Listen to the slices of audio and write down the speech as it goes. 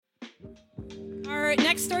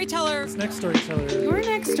next storyteller. Next storyteller. Your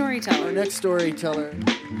next storyteller. Our next storyteller.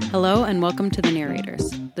 Hello and welcome to The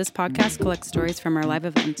Narrators. This podcast collects stories from our live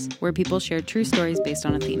events where people share true stories based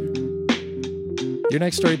on a theme. Your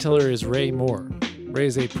next storyteller is Rae Moore. Rae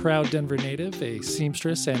is a proud Denver native, a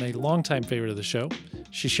seamstress, and a longtime favorite of the show.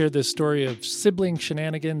 She shared this story of sibling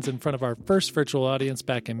shenanigans in front of our first virtual audience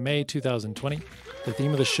back in May 2020. The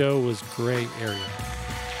theme of the show was Gray Area.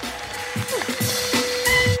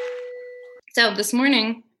 So this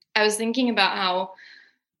morning, I was thinking about how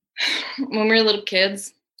when we were little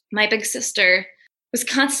kids, my big sister was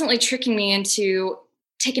constantly tricking me into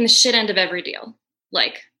taking the shit end of every deal,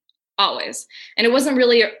 like always. And it wasn't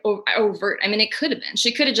really overt. I mean, it could have been.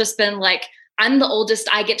 She could have just been like, I'm the oldest,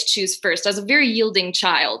 I get to choose first. I was a very yielding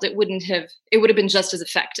child. It would have been just as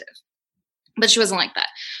effective. But she wasn't like that.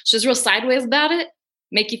 She was real sideways about it,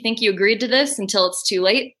 make you think you agreed to this until it's too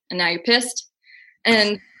late, and now you're pissed.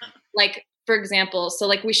 And like, for example, so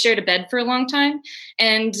like we shared a bed for a long time,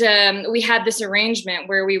 and we had this arrangement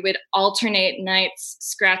where we would alternate nights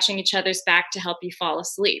scratching each other's back to help you fall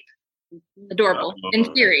asleep. Adorable,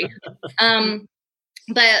 in theory.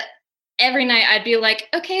 But every night I'd be like,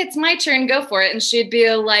 okay, it's my turn, go for it. And she'd be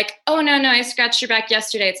like, oh, no, I scratched your back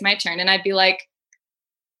yesterday, it's my turn. And I'd be like,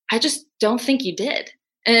 I just don't think you did.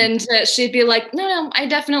 And she'd be like, no, I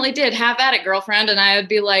definitely did. Have at it, girlfriend. And I would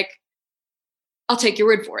be like, I'll take your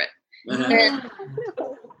word for it. And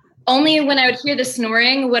only when I would hear the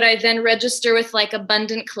snoring would I then register with like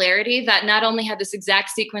abundant clarity that not only had this exact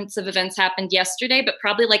sequence of events happened yesterday, but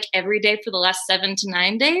probably like every day for the last 7 to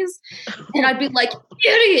 9 days. And I'd be like,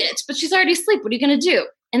 idiot, but she's already asleep. What are you going to do?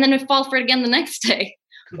 And then I'd fall for it again the next day.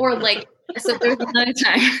 Or like, so there's another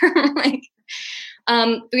time.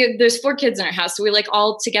 There's 4 kids in our house. So we like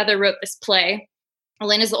all together wrote this play.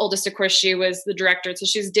 Elena's the oldest, of course, she was the director. So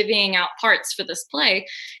she was divvying out parts for this play.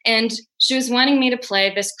 And she was wanting me to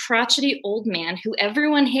play this crotchety old man who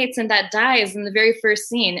everyone hates and that dies in the very first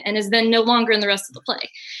scene and is then no longer in the rest of the play.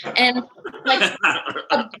 And like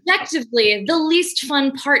objectively, the least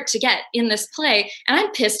fun part to get in this play. And I'm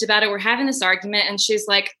pissed about it. We're having this argument. And she's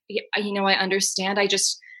like, you know, I understand.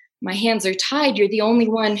 My hands are tied. You're the only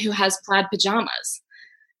one who has plaid pajamas.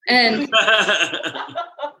 And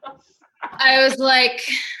I was like,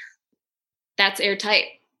 that's airtight.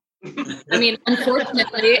 I mean,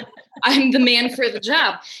 unfortunately, I'm the man for the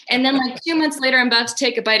job. And then like 2 months later, I'm about to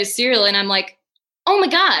take a bite of cereal and I'm like, oh my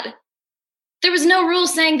God, there was no rule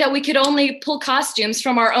saying that we could only pull costumes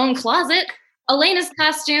from our own closet. Elena's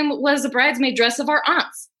costume was a bridesmaid dress of our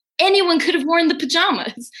aunt's. Anyone could have worn the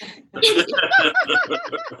pajamas.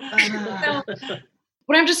 So,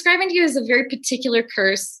 what I'm describing to you is a very particular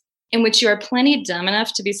curse in which you are plenty dumb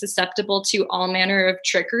enough to be susceptible to all manner of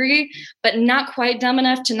trickery, but not quite dumb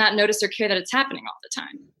enough to not notice or care that it's happening all the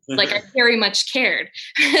time. Like I very much cared.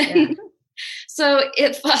 Yeah. So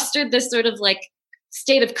it fostered this sort of like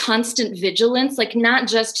state of constant vigilance, like not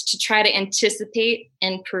just to try to anticipate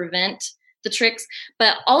and prevent the tricks,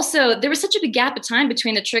 but also there was such a big gap of time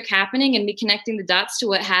between the trick happening and me connecting the dots to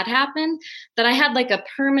what had happened that I had like a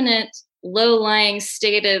permanent low-lying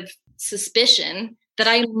state of suspicion that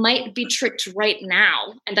I might be tricked right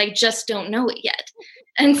now, and I just don't know it yet.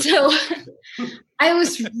 And so I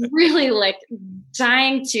was really like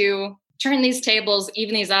dying to turn these tables,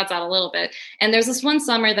 even these odds out a little bit. And there's this one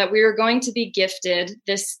summer that we were going to be gifted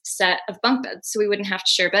this set of bunk beds, so we wouldn't have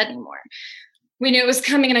to share a bed anymore. We knew it was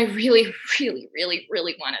coming, and I really, really, really,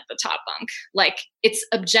 really wanted the top bunk. Like, it's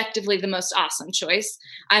objectively the most awesome choice.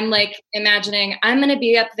 I'm like imagining I'm going to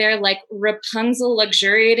be up there like Rapunzel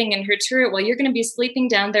luxuriating in her turret while you're going to be sleeping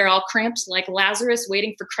down there all cramped like Lazarus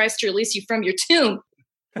waiting for Christ to release you from your tomb.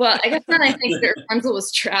 Well, I guess then I think that Rapunzel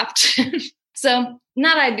was trapped. So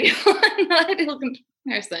not ideal, not ideal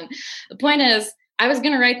comparison. The point is, I was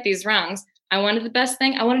going to right these wrongs. I wanted the best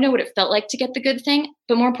thing. I want to know what it felt like to get the good thing.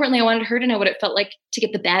 But more importantly, I wanted her to know what it felt like to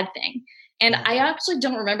get the bad thing. And I actually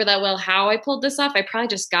don't remember that well how I pulled this off. I probably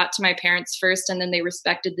just got to my parents first and then they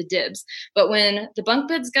respected the dibs. But when the bunk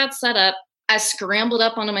beds got set up, I scrambled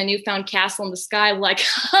up onto my newfound castle in the sky like,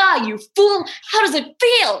 ha, you fool, how does it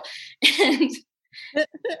feel? And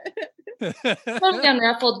totally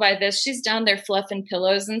unruffled by this. She's down there fluffing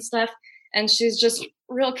pillows and stuff. And she's just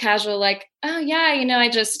real casual like, oh yeah, you know, I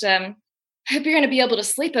just... I hope you're going to be able to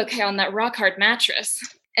sleep okay on that rock hard mattress.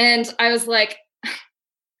 And I was like,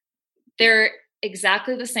 they're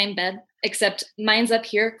exactly the same bed, except mine's up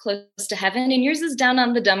here close to heaven and yours is down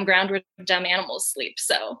on the dumb ground where dumb animals sleep.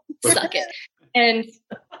 So suck it. And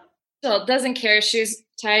so doesn't care. She's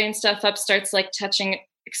tidying stuff up, starts like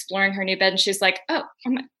exploring her new bed. And she's like, oh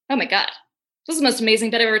my God, this is the most amazing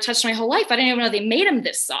bed I've ever touched in my whole life. I didn't even know they made them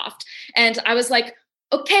this soft. And I was like,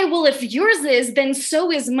 Okay, well, if yours is, then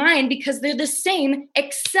so is mine because they're the same,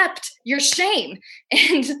 except your shame.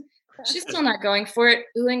 And she's still not going for it,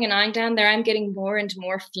 oohing and ahhing down there. I'm getting more and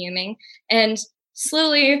more fuming. And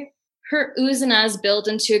slowly, her oohs and ahs build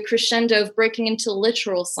into a crescendo of breaking into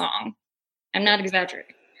literal song. I'm not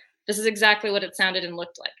exaggerating. This is exactly what it sounded and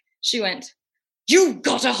looked like. She went, "You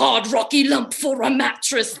got a hard, rocky lump for a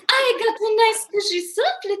mattress. I got a nice, cushy,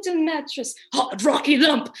 soft little mattress. Hard, rocky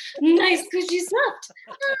lump. Nice, cushy, soft."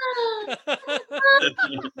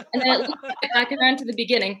 And then it looked back around to the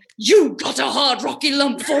beginning. "You got a hard, rocky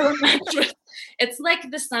lump for a mattress." It's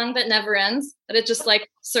like the song that never ends, but it just like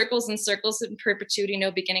circles and circles in perpetuity,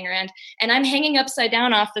 no beginning or end. And I'm hanging upside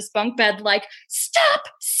down off this bunk bed like, "Stop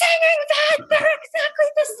singing that! They're exactly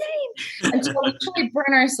the same!" Until we totally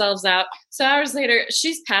burn ourselves out. So hours later,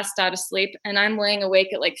 she's passed out asleep, and I'm laying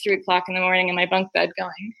awake at like 3 o'clock in the morning in my bunk bed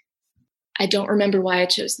going, I don't remember why I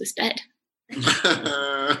chose this bed.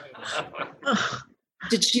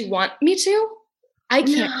 Did she want me to? I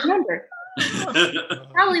can't remember.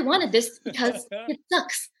 Probably wanted this because it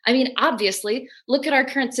sucks. I mean, obviously, look at our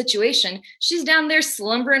current situation. She's down there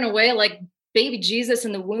slumbering away like baby Jesus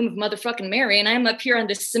in the womb of motherfucking Mary, and I'm up here on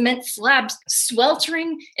this cement slab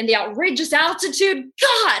sweltering in the outrageous altitude.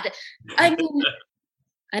 God! I mean,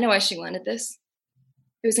 I know why she wanted this.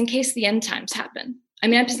 It was in case the end times happen. I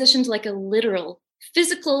mean, I'm positioned like a literal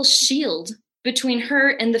physical shield between her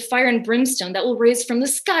and the fire and brimstone that will raise from the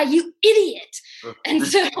sky, you idiot! And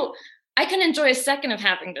so I can enjoy a second of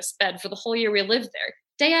having this bed for the whole year we lived there.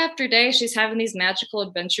 Day after day, she's having these magical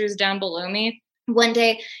adventures down below me. One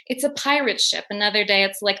day, it's a pirate ship. Another day,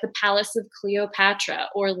 it's like the Palace of Cleopatra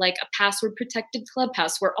or like a password-protected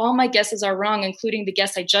clubhouse where all my guesses are wrong, including the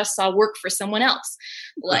guess I just saw work for someone else.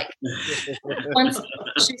 Like, once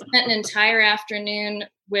she spent an entire afternoon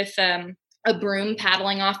with a broom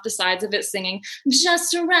paddling off the sides of it singing,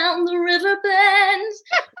 "Just around the river bend."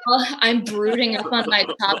 Well, I'm brooding up on my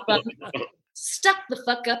top bunk, stuck the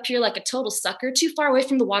fuck up here like a total sucker, too far away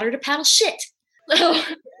from the water to paddle shit. So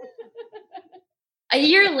a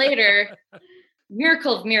year later,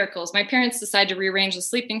 miracle of miracles, my parents decide to rearrange the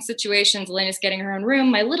sleeping situations. Elena's getting her own room.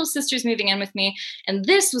 My little sister's moving in with me. And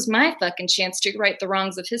this was my fucking chance to right the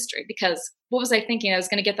wrongs of history because what was I thinking? I was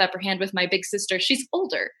going to get the upper hand with my big sister. She's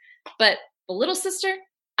older, but the little sister,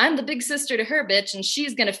 I'm the big sister to her, bitch, and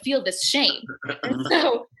she's going to feel this shame. And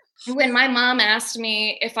so when my mom asked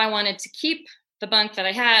me if I wanted to keep the bunk that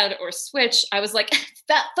I had or switch, I was like,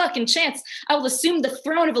 that fucking chance. I will assume the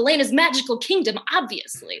throne of Elena's magical kingdom,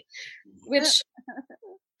 obviously. Which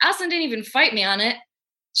Allison didn't even fight me on it.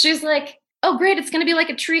 She was like, "Oh, great, it's going to be like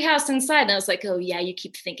a treehouse inside." And I was like, "Oh, yeah, you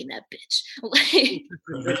keep thinking that, bitch."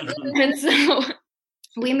 And so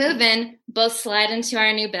we move in, both slide into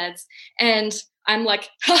our new beds, and I'm like,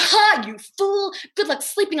 "Ha, you fool. Good luck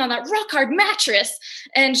sleeping on that rock-hard mattress."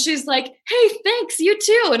 And she's like, "Hey, thanks, you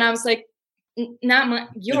too." And I was like, "Not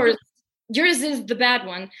yours. Yours is the bad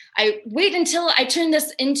one. I wait until I turn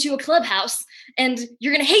this into a clubhouse and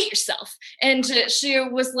you're going to hate yourself." And she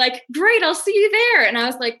was like, "Great, I'll see you there." And I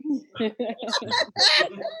was like, I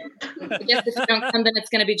guess if you don't come, then it's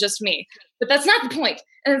going to be just me. But that's not the point.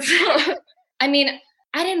 And so, I mean,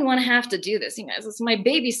 I didn't want to have to do this, you guys. It's my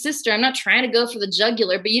baby sister. I'm not trying to go for the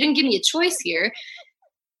jugular, but you didn't give me a choice here.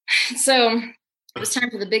 So it was time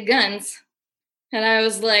for the big guns. And I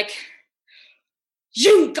was like,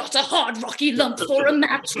 "You got a hard, rocky lump for a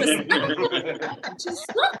mattress."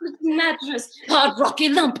 Just mattress, hard, rocky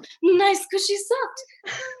lump, nice, cushy, soft.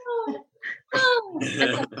 Oh. I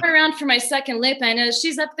took her around for my second lip. I know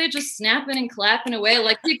she's up there just snapping and clapping away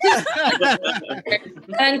like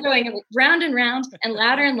and going round and round and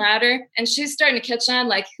louder, and she's starting to catch on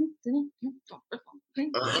like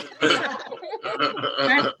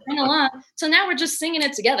along. So now we're just singing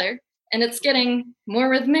it together, and it's getting more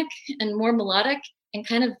rhythmic and more melodic and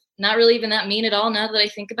kind of not really even that mean at all now that I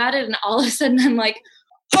think about it. And all of a sudden I'm like,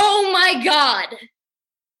 oh my God.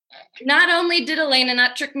 Not only did Elena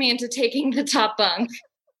not trick me into taking the top bunk,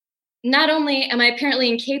 not only am I apparently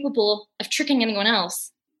incapable of tricking anyone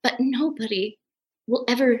else, but nobody will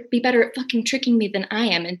ever be better at fucking tricking me than I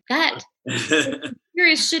am. And that is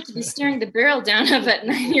serious shit to be staring the barrel down of at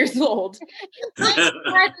 9 years old. By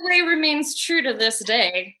the way, remains true to this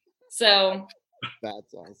day. So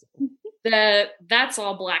that's awesome. That's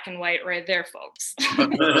all black and white right there, folks.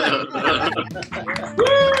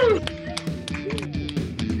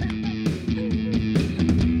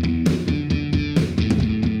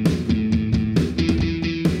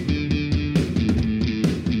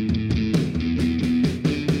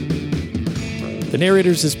 The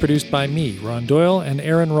Narrators is produced by me, Ron Doyle, and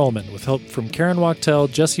Aaron Rollman, with help from Karen Wachtel,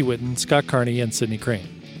 Jesse Witten, Scott Carney, and Sydney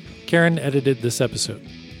Crane. Karen edited this episode.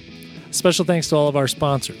 Special thanks to all of our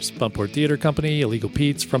sponsors, Buntport Theater Company, Illegal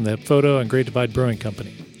Pete's, From the Hip Photo, and Great Divide Brewing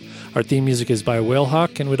Company. Our theme music is by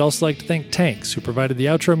Whalehawk, and we'd also like to thank Tanks, who provided the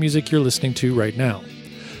outro music you're listening to right now.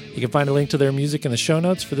 You can find a link to their music in the show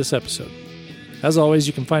notes for this episode. As always,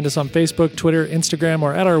 you can find us on Facebook, Twitter, Instagram,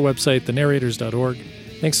 or at our website, thenarrators.org.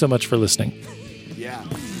 Thanks so much for listening. Yeah.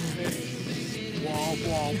 Wah,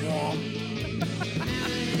 wah, wah.